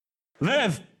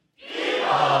Live!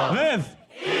 Live!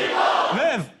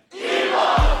 Live!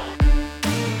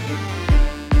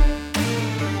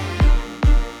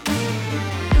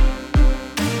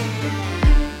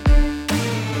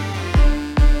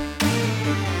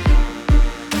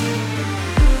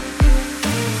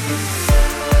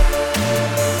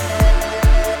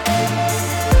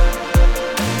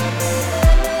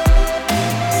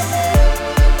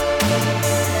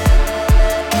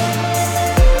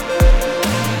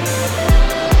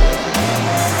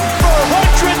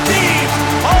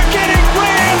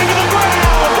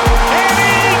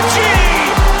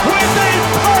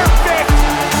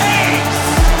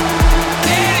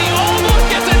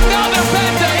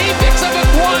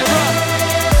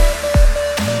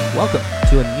 Welcome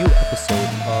to a new episode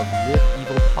of Live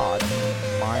Evil Pod.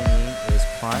 My name is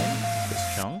Prime,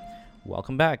 Chris Chung.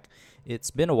 Welcome back.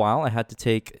 It's been a while. I had to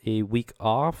take a week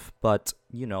off, but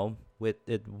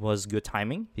it was good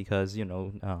timing because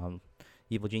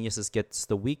Evil Geniuses gets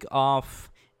the week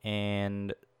off,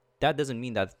 and that doesn't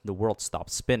mean that the world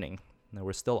stops spinning. There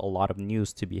was still a lot of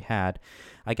news to be had.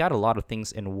 I got a lot of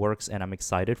things in works, and I'm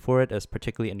excited for it, as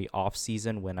particularly in the off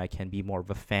season when I can be more of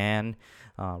a fan.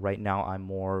 Right now, I'm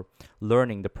more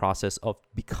learning the process of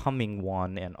becoming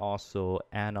one and also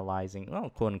analyzing,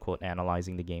 quote unquote,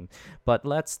 analyzing the game. But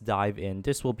let's dive in.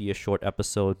 This will be a short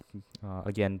episode,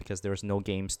 again, because there's no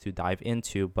games to dive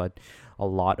into, but a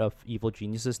lot of Evil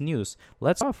Geniuses news.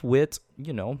 Let's start off with,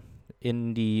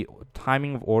 in the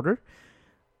timing of order,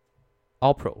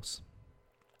 All Pros.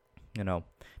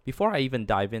 Before I even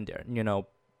dive in there,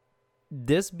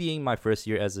 this being my first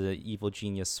year as an Evil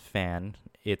Genius fan,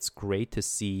 it's great to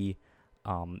see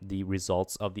the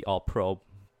results of the All Pro.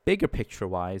 Bigger picture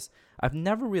wise, I've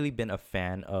never really been a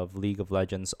fan of League of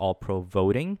Legends All Pro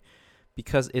voting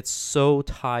because it's so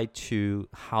tied to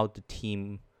how the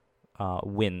team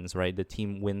wins, right? The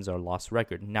team wins or lost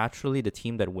record. Naturally, the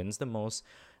team that wins the most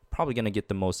probably going to get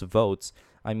the most votes.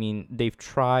 I mean, they've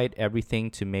tried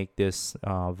everything to make this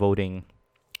voting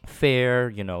fair.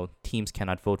 Teams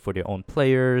cannot vote for their own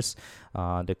players.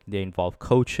 They involve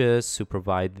coaches who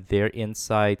provide their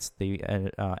insights. They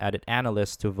added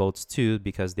analysts to votes too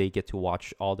because they get to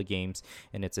watch all the games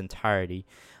in its entirety.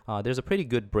 There's a pretty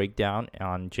good breakdown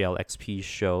on JLXP's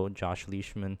show, Josh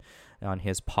Leishman, on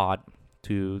his pod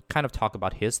to kind of talk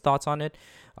about his thoughts on it.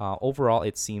 Overall,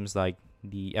 it seems like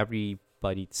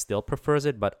everybody still prefers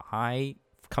it, but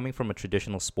coming from a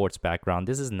traditional sports background,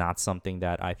 this is not something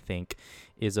that I think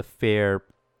is a fair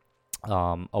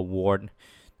award,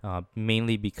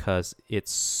 mainly because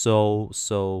it's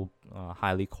so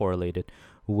highly correlated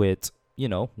with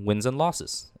wins and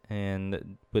losses,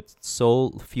 and with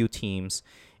so few teams,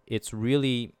 it's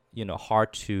really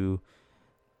hard to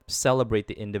celebrate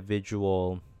the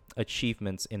individual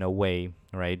achievements in a way,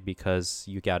 right? Because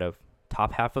you got a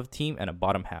top half of the team and a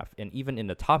bottom half, and even in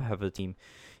the top half of the team,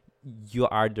 you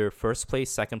are either first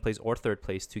place, second place, or third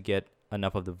place to get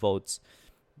enough of the votes,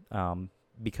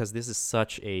 because this is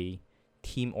such a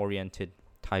team-oriented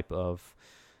type of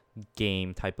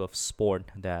game, type of sport,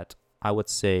 that I would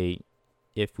say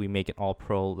if we make it all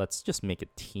pro, let's just make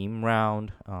it team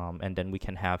round, and then we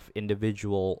can have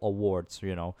individual awards,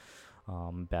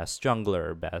 best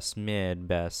jungler, best mid,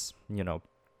 best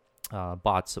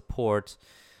bot support,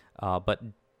 but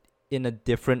in a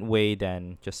different way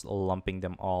than just lumping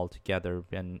them all together,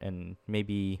 and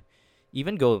maybe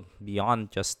even go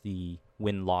beyond just the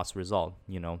win-loss result,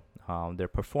 their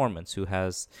performance.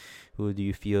 Who do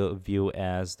you view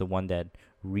as the one that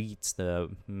reads the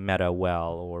meta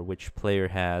well, or which player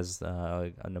has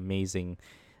an amazing,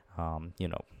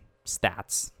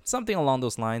 stats, something along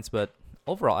those lines. But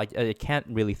overall, I can't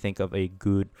really think of a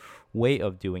good way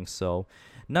of doing so.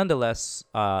 Nonetheless,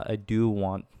 I do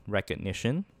want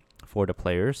recognition for the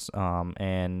players,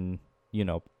 and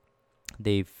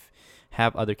they've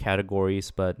have other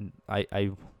categories, but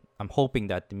I'm hoping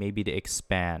that maybe they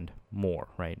expand more,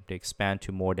 right? They expand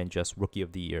to more than just Rookie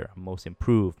of the Year, most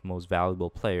improved, most valuable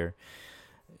player.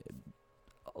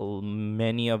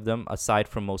 Many of them, aside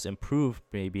from most improved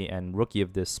maybe and Rookie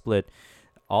of this split,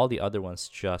 all the other ones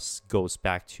just goes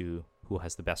back to who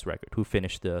has the best record, who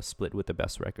finished the split with the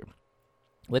best record.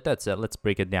 With that said, let's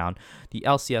break it down. The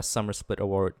LCS Summer Split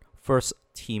Award, first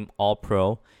team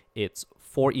All-Pro, it's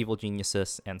for Evil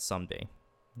Geniuses and Someday.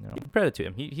 Credit to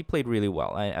him. He played really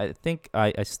well. I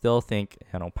still think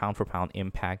pound for pound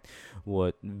Impact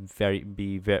would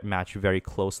match very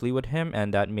closely with him,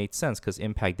 and that made sense because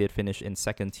Impact did finish in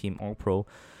second team All-Pro.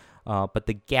 But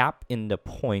the gap in the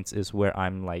points is where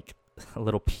I'm like a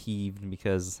little peeved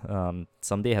because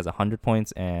Someday has 100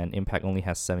 points and Impact only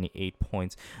has 78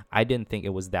 points. I didn't think it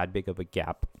was that big of a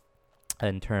gap.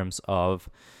 in terms of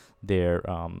their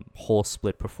whole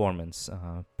split performance.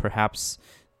 Perhaps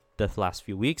the last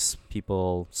few weeks,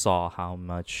 people saw how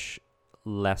much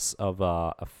less of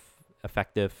a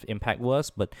effective impact was,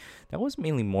 but that was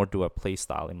mainly more to a play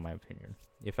style, in my opinion.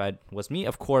 If I was me,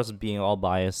 of course, being all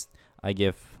biased, I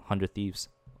give 100 Thieves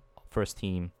first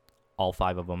team, all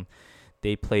 5 of them.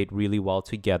 They played really well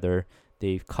together.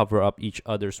 They cover up each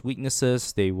other's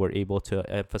weaknesses. They were able to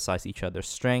emphasize each other's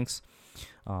strengths.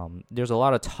 There's a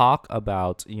lot of talk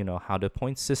about how the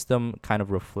point system kind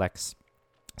of reflects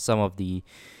some of the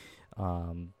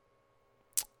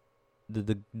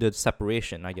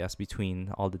separation, I guess,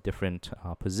 between all the different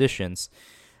positions.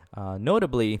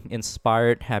 Notably,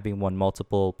 Inspired having won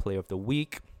multiple Player of the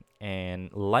Week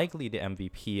and likely the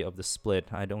MVP of the split.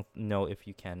 I don't know if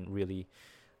you can really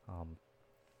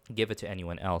give it to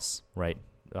anyone else, right?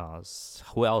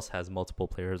 Who else has multiple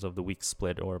Players of the Week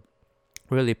split or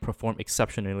really perform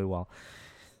exceptionally well?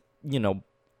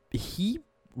 He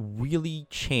really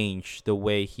changed the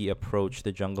way he approached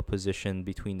the jungle position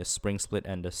between the spring split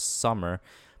and the summer.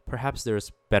 Perhaps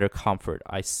there's better comfort.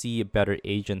 I see a better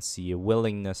agency, a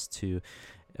willingness to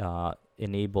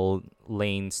enable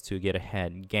lanes to get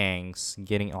ahead, ganks,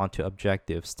 getting onto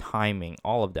objectives, timing,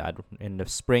 all of that. In the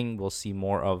spring, we'll see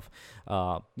more of,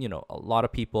 a lot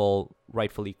of people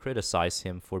rightfully criticize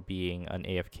him for being an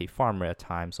AFK farmer at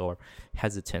times or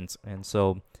hesitant. And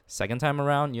so second time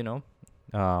around,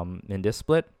 in this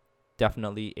split,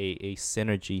 definitely a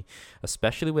synergy,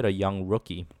 especially with a young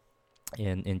rookie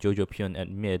in Jojo Pyun at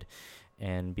mid,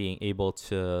 and being able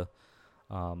to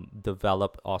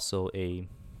develop also a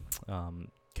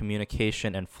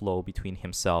communication and flow between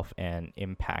himself and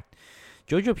Impact.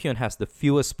 Jojo Pyun has the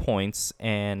fewest points,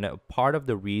 and part of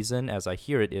the reason, as I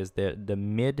hear it, is that the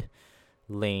mid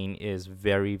lane is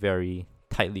very, very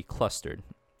tightly clustered.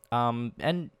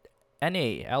 And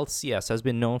NA LCS has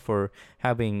been known for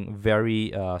having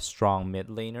very strong mid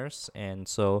laners, and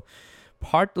so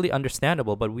partly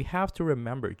understandable, but we have to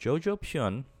remember Jojo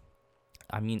Pyun.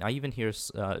 I mean, I even hear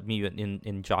me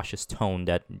in Josh's tone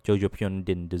that Jojo Pyun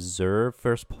didn't deserve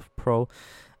first pro.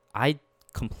 I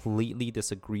completely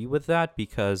disagree with that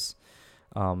because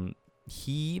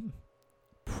he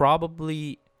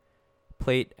probably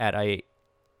played at a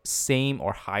same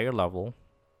or higher level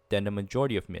than the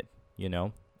majority of mid,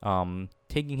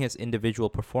 taking his individual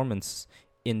performance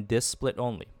in this split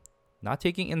only, not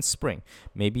taking in spring.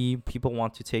 Maybe people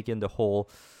want to take in the whole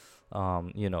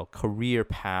career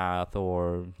path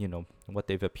or what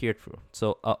they've appeared through.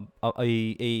 So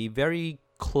a very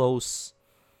close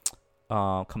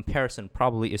comparison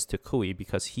probably is to Kui,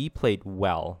 because he played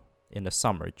well in the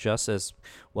summer, just as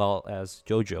well as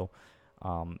Jojo,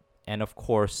 and of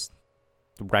course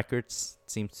the records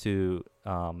seem to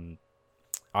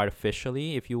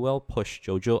artificially, if you will, push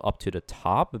Jojo up to the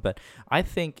top. But I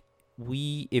think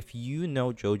if you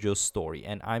know Jojo's story,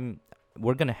 and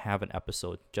we're gonna have an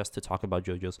episode just to talk about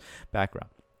Jojo's background,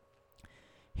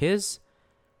 his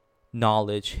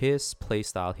knowledge, his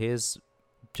playstyle, his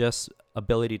just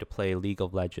ability to play League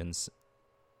of Legends,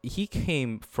 he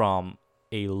came from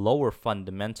a lower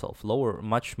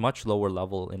much lower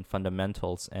level in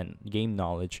fundamentals and game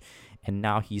knowledge, and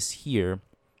now he's here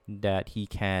that he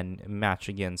can match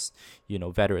against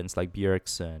veterans like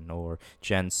Bjergsen or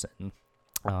Jensen,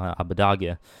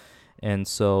 Abbedagge. And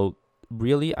so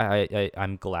really,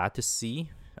 I'm glad to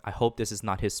see. I hope this is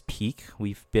not his peak.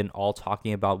 We've been all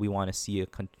talking about we want to see a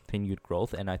continued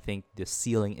growth, and I think the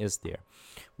ceiling is there.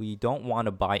 We don't want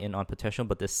to buy in on potential,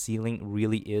 but the ceiling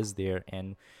really is there,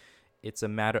 and it's a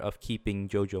matter of keeping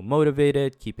Jojo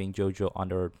motivated, keeping Jojo on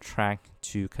the track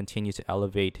to continue to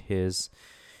elevate his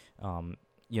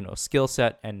skill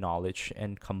set and knowledge,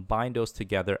 and combine those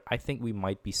together. I think we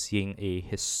might be seeing a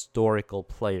historical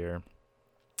player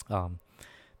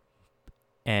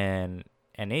and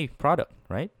a product,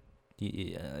 right?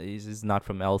 He's not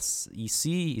from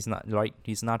LEC.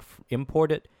 He's not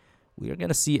imported. We are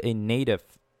gonna see a native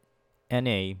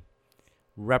NA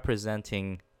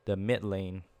representing the mid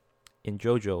lane in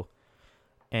Jojo,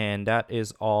 and that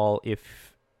is all.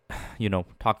 If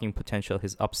talking potential,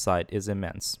 his upside is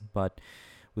immense, but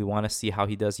we want to see how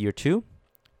he does year 2.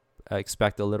 I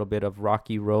expect a little bit of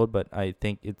rocky road, but I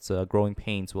think it's growing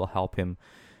pains will help him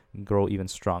grow even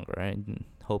stronger. And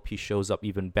hope he shows up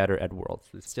even better at Worlds.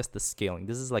 It's just the scaling.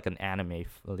 This is like an anime,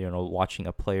 watching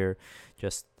a player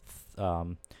just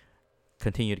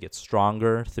continue to get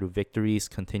stronger through victories,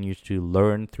 continue to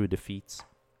learn through defeats.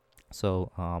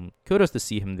 So kudos to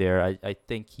see him there. I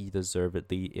think he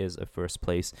deservedly is a first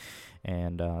place,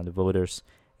 and the voters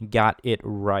got it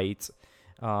right.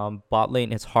 Bot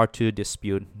lane, it's hard to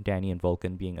dispute Danny and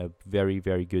Vulcan being a very,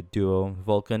 very good duo.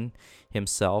 Vulcan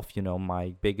himself,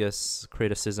 my biggest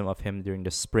criticism of him during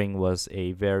the spring was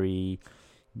a very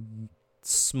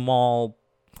small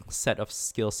set of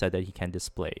skill set that he can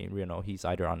display. He's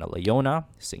either on a Leona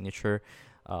signature,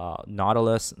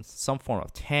 Nautilus, some form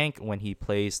of tank. When he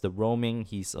plays the roaming,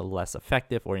 he's less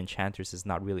effective, or Enchanters is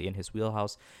not really in his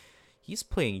wheelhouse. He's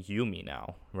playing Yuumi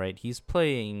now, right? He's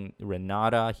playing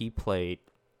Renata. He played,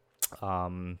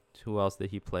 who else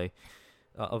did he play?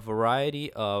 A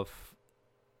variety of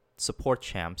support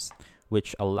champs,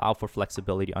 which allow for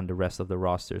flexibility on the rest of the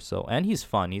roster. So, and he's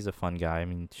fun. He's a fun guy. I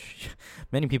mean,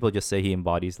 many people just say he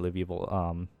embodies Live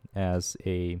Evil as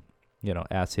a,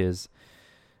 as his,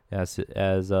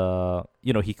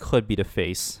 he could be the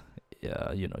face.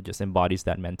 Just embodies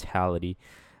that mentality.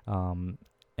 And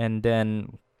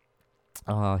then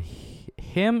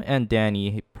him and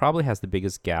Danny probably has the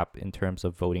biggest gap in terms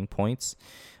of voting points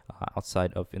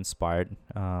outside of Inspired.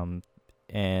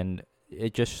 And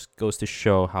it just goes to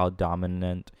show how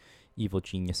dominant Evil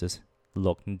Geniuses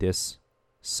look this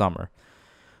summer.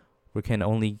 We can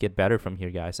only get better from here,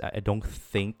 guys. I don't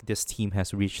think this team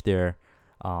has reached their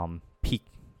peak.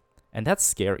 And that's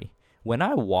scary. When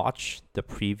I watch the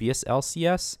previous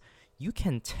LCS, you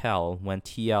can tell when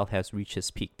TL has reached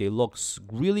his peak. They look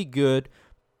really good,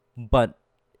 but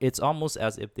it's almost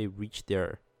as if they reached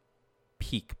their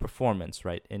peak performance,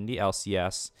 right, in the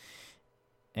LCS.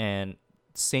 And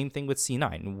same thing with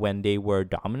C9. When they were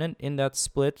dominant in that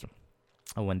split,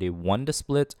 and when they won the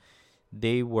split,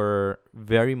 they were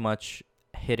very much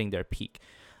hitting their peak.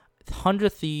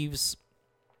 100 Thieves,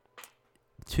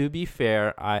 to be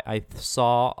fair, I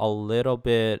saw a little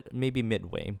bit, maybe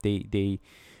midway. They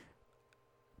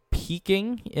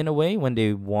peaking in a way when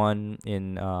they won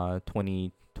in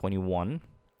 2021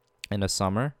 in the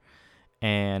summer,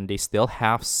 and they still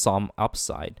have some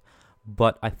upside.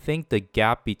 But I think the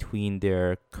gap between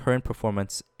their current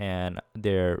performance and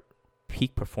their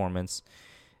peak performance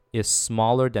is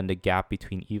smaller than the gap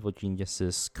between Evil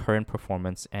Genius's current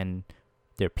performance and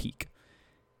their peak.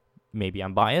 Maybe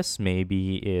I'm biased.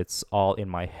 Maybe it's all in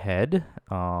my head.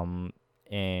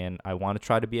 And I want to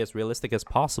try to be as realistic as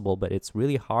possible, but it's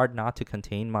really hard not to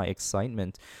contain my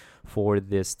excitement for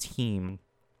this team.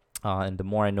 And the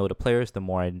more I know the players, the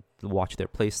more I watch their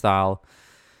play style.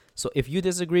 So if you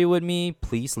disagree with me,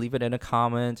 please leave it in a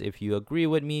comment. If you agree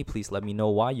with me, please let me know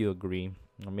why you agree.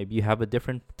 Or maybe you have a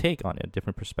different take on it, a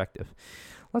different perspective.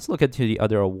 Let's look into the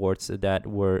other awards that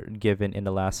were given in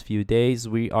the last few days.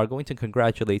 We are going to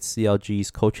congratulate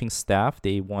CLG's coaching staff.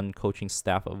 They won coaching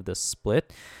staff of the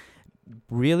split.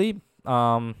 Really,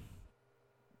 kudos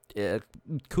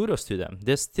to them.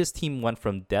 This team went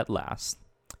from dead last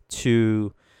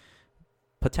to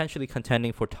potentially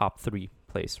contending for top 3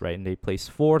 place, right? And they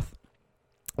placed 4th.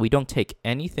 We don't take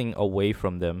anything away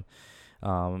from them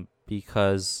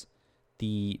because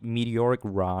the meteoric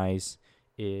rise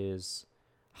is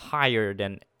higher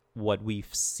than what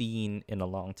we've seen in a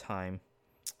long time.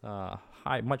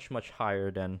 Much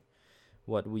higher than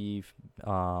what we've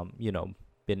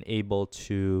been able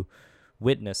to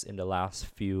witness in the last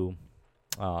few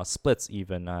splits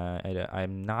even.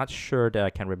 I'm not sure that I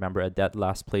can remember a dead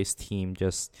last place team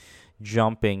just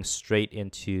jumping straight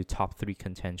into top 3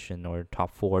 contention or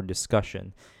top 4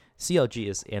 discussion. CLG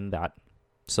is in that.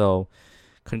 So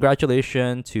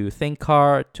congratulations to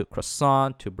Thinkar, to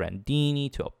Croissant, to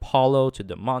Brandini, to Apollo, to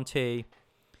DeMonte.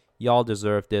 Y'all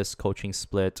deserve this coaching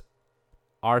split.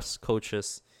 Our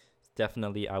coaches,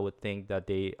 definitely, I would think that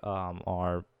they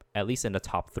are at least in the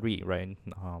top 3, right?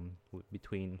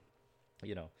 Between,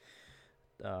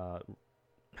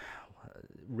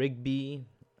 Rigby,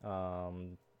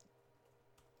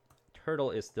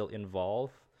 Turtle is still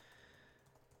involved.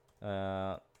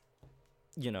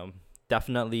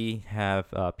 Definitely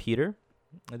have Peter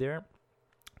there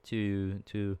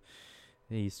to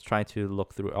he's trying to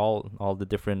look through all the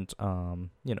different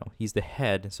he's the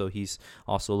head, so he's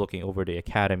also looking over the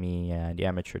academy and the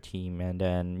amateur team, and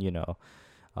then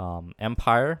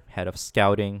Empire, head of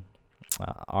scouting,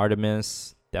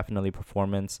 Artemis, definitely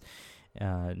performance,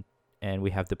 and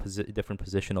we have the different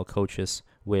positional coaches,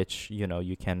 which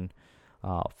you can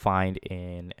find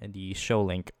in the show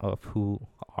link of who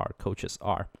our coaches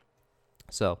are.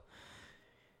 So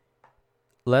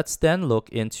let's then look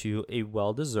into a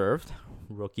well-deserved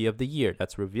Rookie of the Year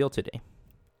that's revealed today.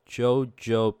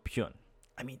 Jojo Pyun.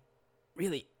 I mean,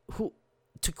 really, who?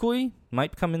 Tukui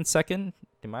might come in second,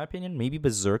 in my opinion. Maybe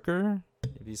Berserker,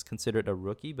 if he's considered a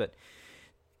rookie. But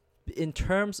in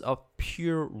terms of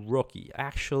pure rookie,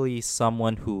 actually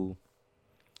someone who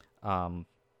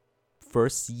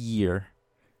first year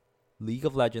League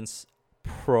of Legends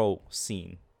pro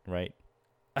scene, right?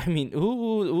 I mean,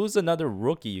 who's another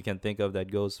rookie you can think of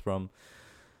that goes from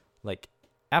like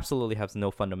absolutely has no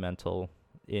fundamental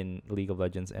in League of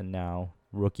Legends and now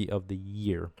rookie of the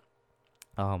year?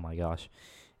 Oh my gosh,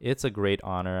 it's a great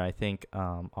honor. I think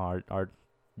our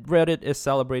Reddit is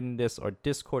celebrating this, our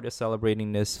Discord is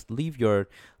celebrating this. Leave your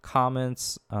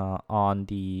comments on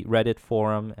the Reddit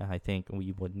forum. I think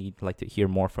we would like to hear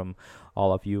more from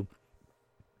all of you.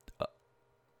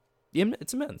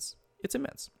 It's immense. It's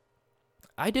immense.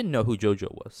 I didn't know who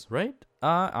JoJo was, right?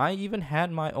 I even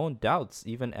had my own doubts,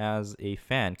 even as a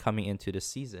fan coming into the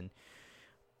season.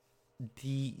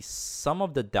 Some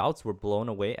of the doubts were blown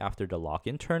away after the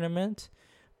lock-in tournament,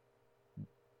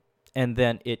 and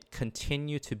then it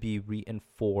continued to be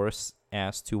reinforced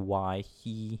as to why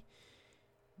he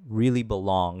really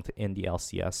belonged in the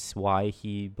LCS, why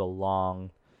he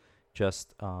belonged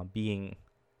just being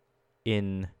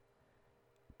in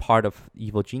part of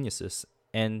Evil Geniuses,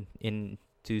 and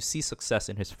to see success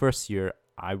in his first year.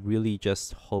 I really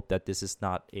just hope that this is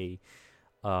not the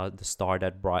star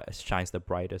that shines the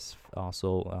brightest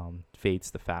also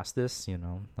fades the fastest.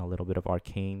 A little bit of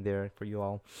Arcane there for you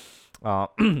all.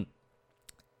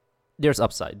 There's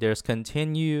upside. There's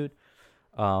continued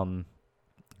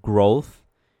growth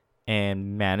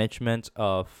and management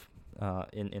of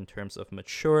in terms of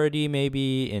maturity,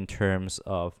 maybe in terms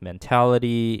of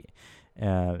mentality,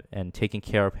 and taking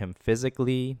care of him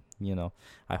physically.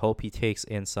 I hope he takes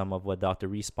in some of what Dr.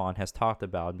 Respawn has talked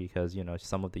about, because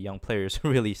some of the young players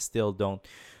really still don't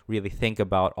really think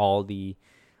about all the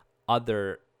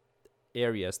other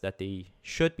areas that they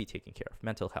should be taking care of: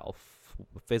 mental health,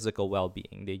 physical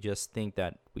well-being. They just think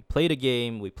that we play the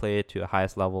game, we play it to the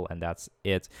highest level, and that's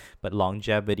it. But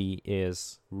longevity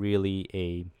is really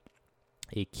a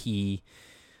key.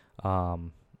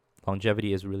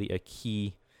 Longevity is really a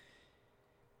key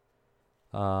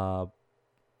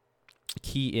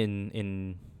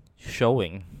in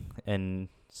showing and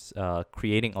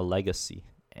creating a legacy.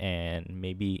 And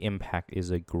maybe Impact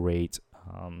is a great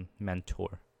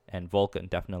mentor, and Vulcan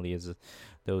definitely is.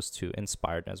 Those two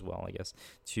inspired as well, I guess,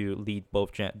 to lead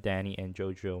both Danny and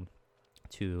JoJo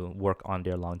to work on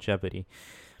their longevity.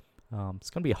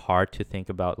 It's gonna be hard to think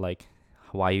about like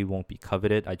why he won't be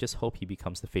coveted. I just hope he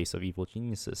becomes the face of Evil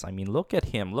Geniuses. I mean, look at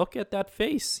him, look at that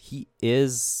face. He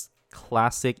is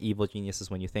classic Evil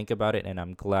Geniuses when you think about it, and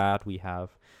I'm glad we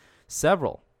have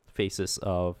several faces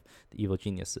of the Evil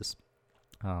Geniuses.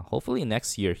 Hopefully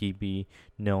next year he'd be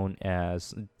known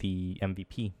as the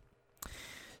MVP.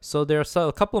 So there's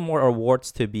a couple more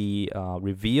awards to be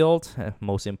revealed.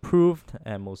 Most improved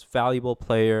and most valuable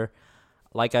player.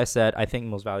 Like I said, I think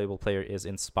most valuable player is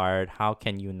Inspired. How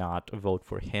can you not vote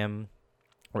for him,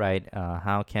 right?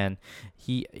 How can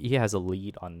he has a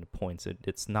lead on the points.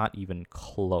 It's not even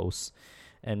close.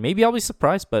 And maybe I'll be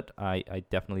surprised, but I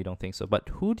definitely don't think so. But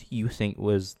who do you think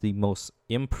was the most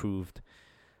improved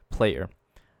player?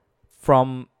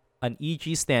 From an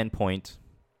EG standpoint,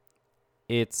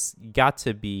 it's got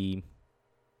to be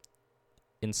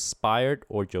Inspired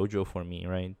or JoJo for me,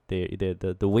 right?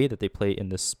 The way that they play in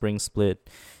the spring split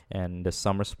and the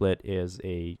summer split is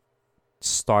a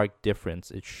stark difference.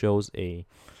 It shows a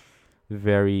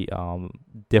very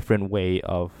different way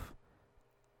of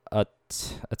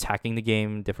attacking the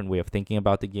game, different way of thinking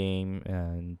about the game,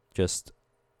 and just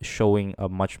showing a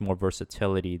much more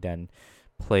versatility than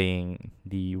playing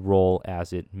the role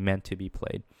as it meant to be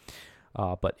played.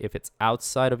 But if it's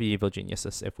outside of Evil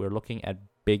Geniuses, if we're looking at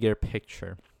bigger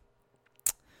picture,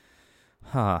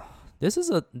 this is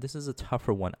a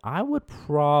tougher one. I would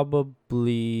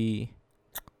probably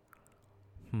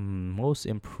most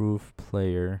improved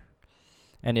player,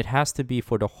 and it has to be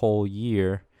for the whole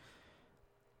year.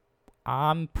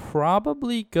 I'm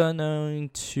probably going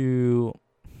to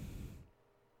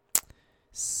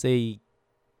say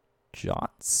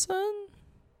Johnson,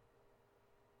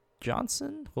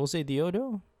 Jose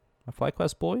Diodo, my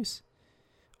FlyQuest boys,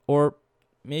 or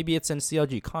maybe it's in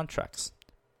CLG Contracts.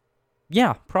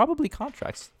 Yeah, probably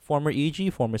Contracts. Former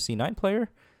EG, former C9 player.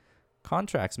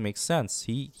 Contracts makes sense.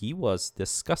 He was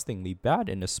disgustingly bad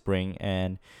in the spring,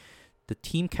 and the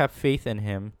team kept faith in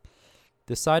him.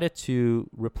 Decided to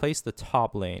replace the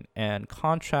top lane, and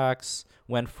Contracts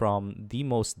went from the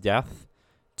most depth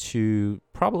to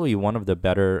probably one of the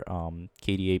better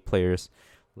KDA players.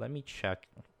 Let me check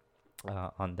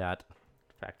on that,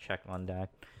 fact check on that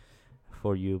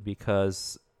for you,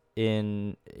 because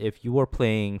if you were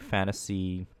playing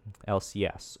fantasy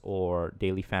LCS or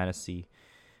daily fantasy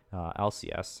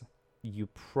LCS, you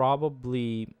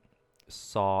probably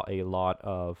saw a lot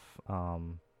of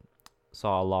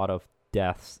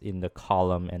deaths in the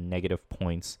column and negative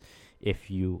points if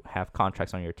you have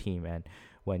contracts on your team. And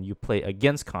when you play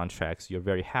against contracts, you're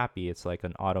very happy. It's like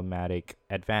an automatic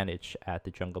advantage at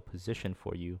the jungle position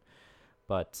for you.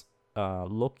 But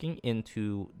looking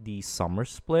into the summer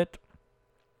split,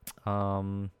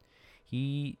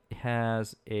 he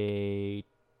has he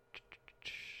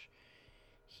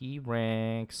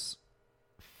ranks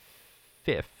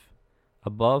 5th,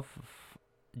 above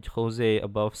Jose,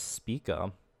 above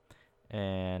Spica,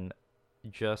 and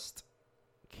just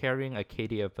carrying a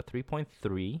KD of a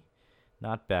 3.3.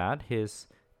 Not bad. His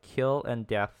kill and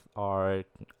death are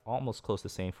almost close to the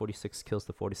same, 46 kills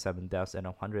to 47 deaths and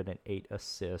 108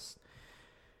 assists.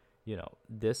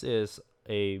 This is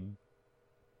a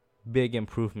big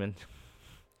improvement,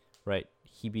 right?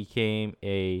 He became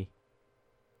a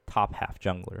top half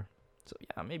jungler. So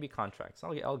yeah, maybe contracts.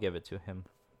 I'll give it to him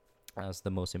as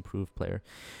the most improved player.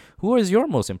 Who is your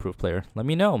most improved player? Let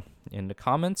me know in the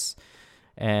comments.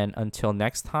 And until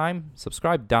next time,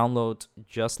 subscribe, download.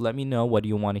 Just let me know what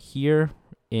you want to hear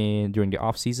during the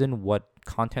off season. What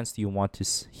contents do you want to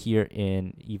hear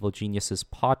in Evil Geniuses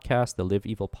podcast, the Live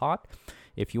Evil Pod?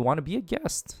 If you want to be a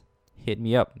guest, hit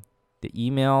me up. The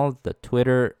email, the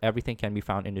Twitter, everything can be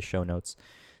found in the show notes.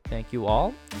 Thank you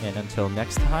all, and until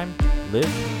next time, live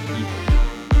evil.